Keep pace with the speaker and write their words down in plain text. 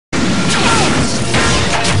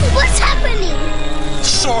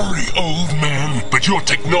Your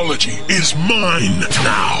technology is mine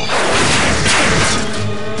now.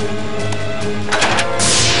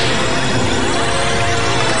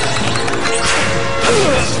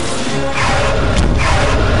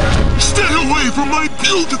 Stay away from my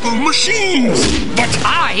beautiful machines! But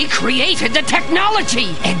I created the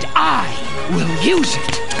technology, and I will use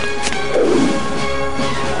it.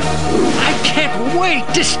 I can't wait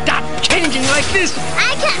to stop changing like this.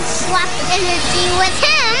 I can't swap energy with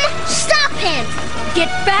him. Stop him. Get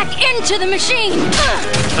back into the machine.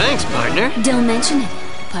 Thanks, partner. Don't mention it,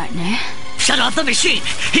 partner. Shut off the machine.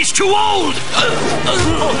 He's too old.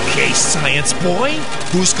 Okay, science boy.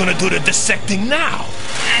 Who's gonna do the dissecting now?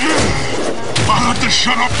 I'll have to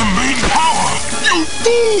shut off the main power. You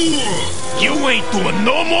fool! You ain't doing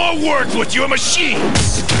no more work with your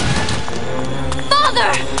machines.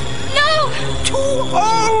 Father! No! Too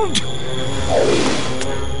old!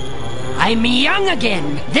 I'm young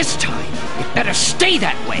again. This time, it better stay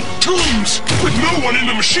that way. Tombs! With no one in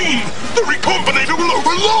the machine, the recombinator will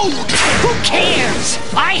overload! Who cares?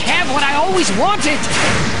 I have what I always wanted.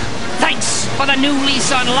 Thanks for the new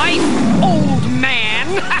lease on life, old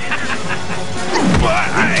man.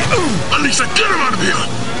 Alisa, get him out of here!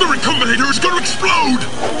 The recombinator is going to explode!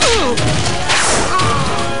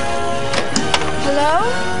 Hello?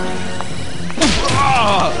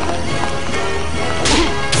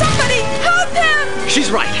 Somebody help him!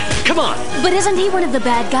 She's right. Come on. But isn't he one of the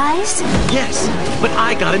bad guys? Yes, but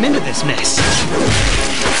I got him into this mess.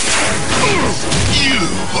 You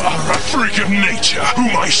are a freak of nature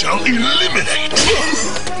whom I shall eliminate!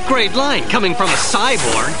 Great line coming from a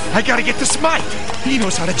cyborg. I gotta get to Smite. He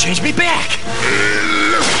knows how to change me back.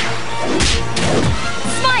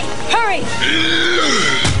 Smite, hurry!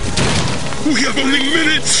 We have only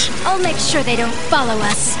minutes! I'll make sure they don't follow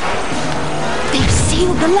us. They've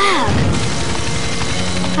sealed the lab.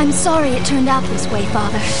 I'm sorry it turned out this way,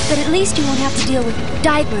 Father, but at least you won't have to deal with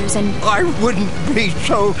diapers and... I wouldn't be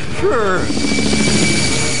so sure.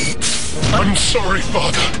 I'm sorry,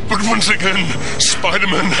 Father, but once again,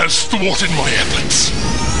 Spiderman has thwarted my efforts.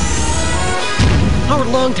 Our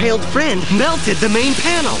long-tailed friend melted the main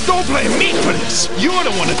panel. Don't blame me for this. You're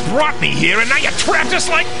the one that brought me here, and now you trapped us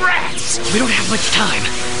like rats. We don't have much time.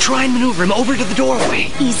 Try and maneuver him over to the doorway.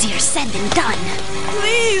 Easier said than done.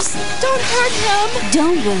 Please, don't hurt him.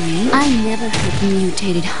 Don't worry, I never hurt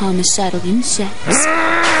mutated homicidal insects.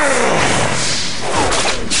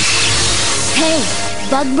 Hey,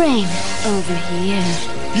 bug brain, over here.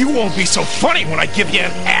 You won't be so funny when I give you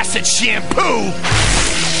an acid shampoo.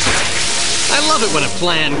 I love it when a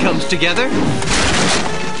plan comes together.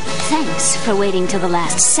 Thanks for waiting till the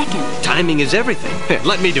last second. Timing is everything. Here,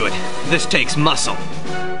 let me do it. This takes muscle.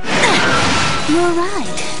 You're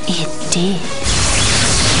right, it did.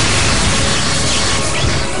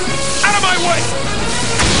 Out of my way!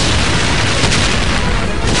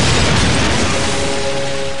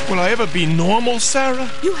 Will I ever be normal, Sarah?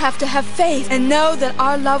 You have to have faith and know that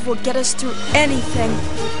our love will get us through anything.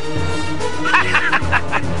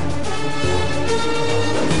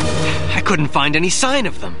 I couldn't find any sign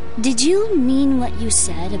of them. Did you mean what you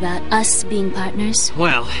said about us being partners?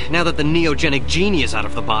 Well, now that the neogenic genie is out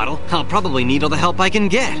of the bottle, I'll probably need all the help I can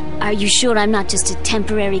get. Are you sure I'm not just a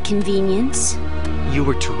temporary convenience? You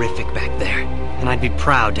were terrific back there, and I'd be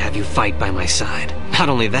proud to have you fight by my side. Not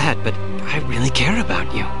only that, but I really care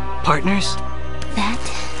about you. Partners? That,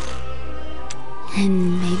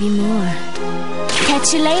 and maybe more.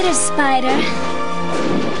 Catch you later, Spider.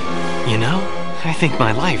 You know, I think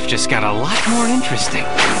my life just got a lot more interesting.